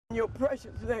In your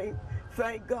precious name,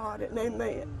 thank God and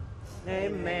amen.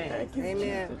 Amen. Thank you,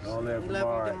 Amen. Jesus. We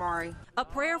love you, Damari. A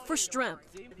prayer for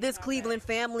strength. This Cleveland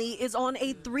family is on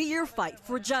a 3-year fight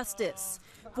for justice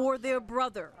for their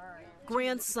brother,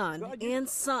 grandson, and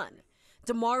son,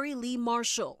 Damari Lee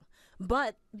Marshall.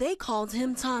 But they called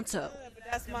him Tonto.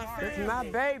 That's my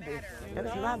baby.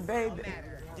 That's my baby.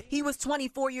 He was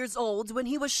 24 years old when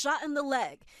he was shot in the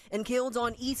leg and killed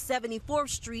on East 74th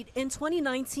Street in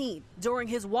 2019 during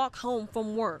his walk home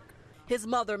from work. His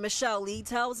mother, Michelle Lee,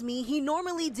 tells me he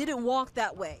normally didn't walk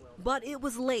that way, but it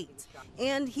was late,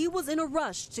 and he was in a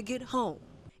rush to get home.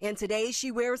 And today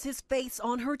she wears his face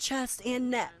on her chest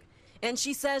and neck, and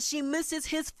she says she misses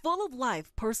his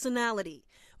full-of-life personality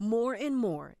more and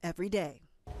more every day.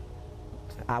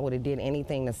 I would have did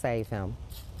anything to save him.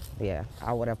 Yeah,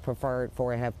 I would have preferred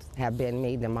for it have been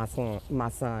me than my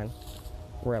son,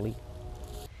 really.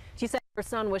 She said her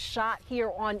son was shot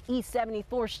here on East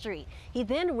 74th Street. He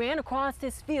then ran across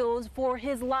his fields for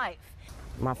his life.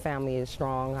 My family is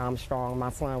strong, I'm strong, my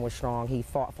son was strong. He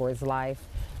fought for his life,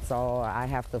 so I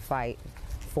have to fight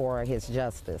for his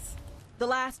justice. The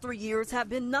last 3 years have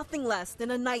been nothing less than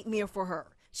a nightmare for her.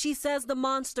 She says the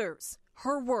monsters,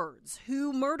 her words,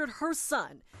 who murdered her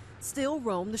son, still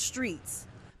roam the streets.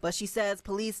 But she says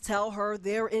police tell her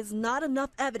there is not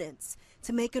enough evidence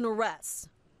to make an arrest.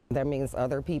 That means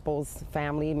other people's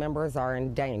family members are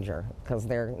in danger because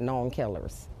they're known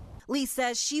killers. Lee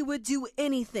says she would do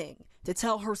anything to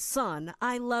tell her son,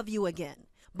 I love you again.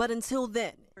 But until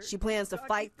then, she plans to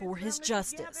fight for his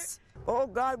justice. Oh,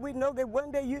 God, we know that one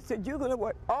day you said you're going to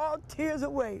wipe all tears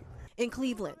away. In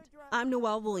Cleveland, I'm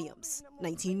Noelle Williams,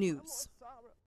 19 News.